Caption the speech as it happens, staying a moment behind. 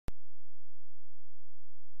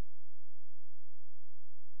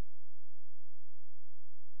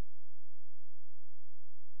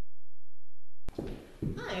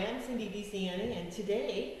Hi, I'm Cindy DiCianni, and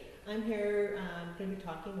today I'm here going to be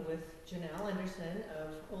talking with Janell Enderson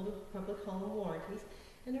of Old Public Home Warranties.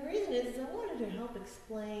 And the reason is I wanted to help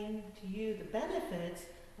explain to you the benefits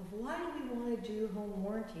of why do we want to do home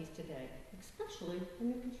warranties today, especially in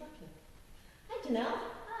new construction. Hi, Janell.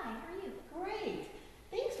 Hi, how are you? Great.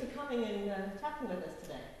 Thanks for coming and talking with us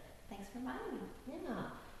today. Thanks for inviting me. Yeah.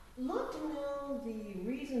 Love to know the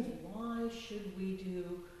reasons why should we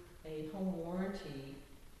do a home warranty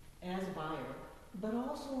as a buyer, but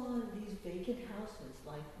also on these vacant houses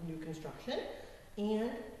like new construction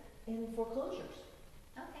and in foreclosures.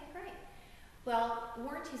 Okay, great. Well,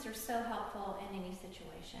 warranties are so helpful in any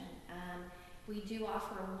situation. We do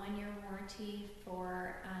offer a 1-year warranty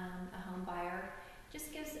for a home buyer.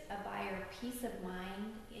 Just gives a buyer peace of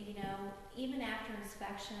mind, you know, even after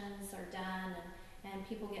inspections are done and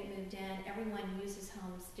people get moved in, everyone uses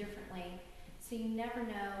homes differently. So you never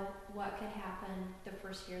know what could happen the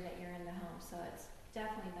first year that you're in the home. So it's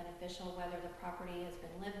definitely beneficial whether the property has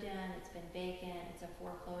been lived in, it's been vacant, it's a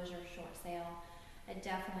foreclosure, short sale. It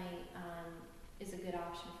definitely is a good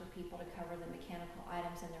option for people to cover the mechanical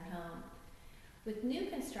items in their home. With new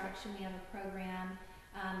construction, we have a program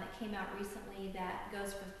that came out recently that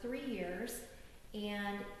goes for 3 years,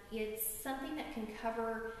 and it's something that can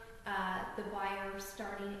cover the buyer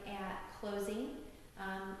starting at closing.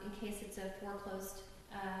 In case it's a foreclosed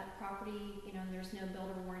property, you know, there's no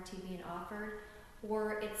builder warranty being offered,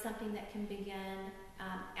 or it's something that can begin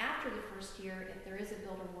after the first year if there is a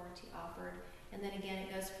builder warranty offered, and then again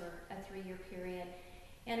it goes for a 3-year period.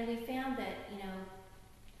 And we found that, you know,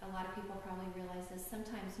 a lot of people probably realize this,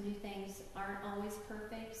 sometimes new things aren't always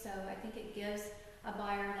perfect, so I think it gives a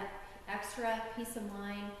buyer that extra peace of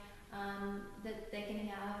mind that they can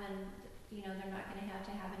have, and you know, they're not going to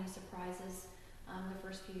have any surprises the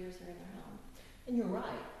first few years they're in their home. And you're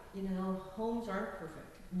right, you know, homes aren't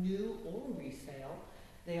perfect, new or resale.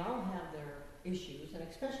 They all have their issues, and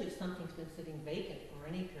especially if something's been sitting vacant for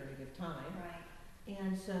any period of time. Right.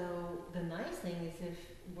 And so the nice thing is if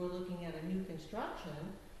we're looking at a new construction,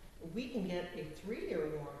 we can get a 3-year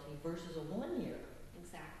warranty versus a 1-year.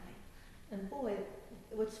 Exactly. And boy,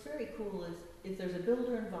 what's very cool is if there's a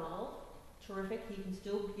builder involved, terrific, he can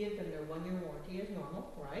still give them their 1-year warranty as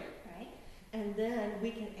normal, right? Right. And then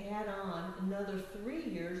we can add on another 3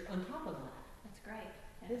 years on top of that. That's great.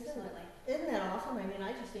 Absolutely. Absolutely. Isn't that awesome? I mean,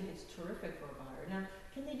 I just think it's terrific for a buyer. Now,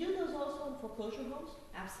 can they do those also in foreclosure homes?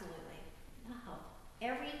 Absolutely. Wow.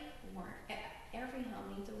 Every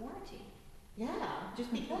home needs a warranty. Yeah,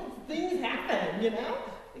 just because things happen, you know?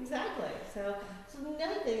 Exactly. So the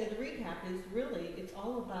other thing, the recap is really, it's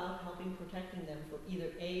all about helping protecting them for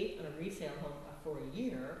either A, on a resale home for a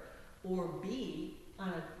year, or B, on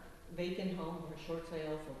a vacant home or a short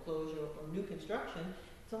sale, foreclosure, or new construction.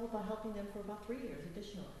 It's all about helping them for about 3 years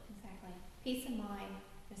additionally. Exactly. Peace of mind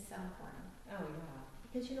is so important. Oh yeah,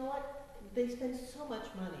 because you know what? They spend so much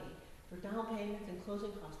money for down payments and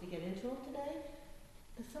closing costs to get into them today,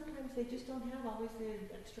 that sometimes they just don't have always the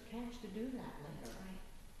extra cash to do that later. That's right.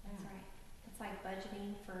 That's right. It's like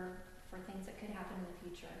budgeting for things that could happen in the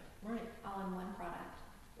future. Right. All in one product.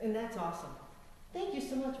 And that's awesome. Thank you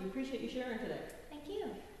so much. We appreciate you sharing today. Thank you.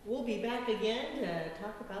 We'll be back again to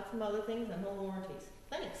talk about some other things on home warranties.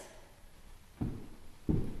 Thanks.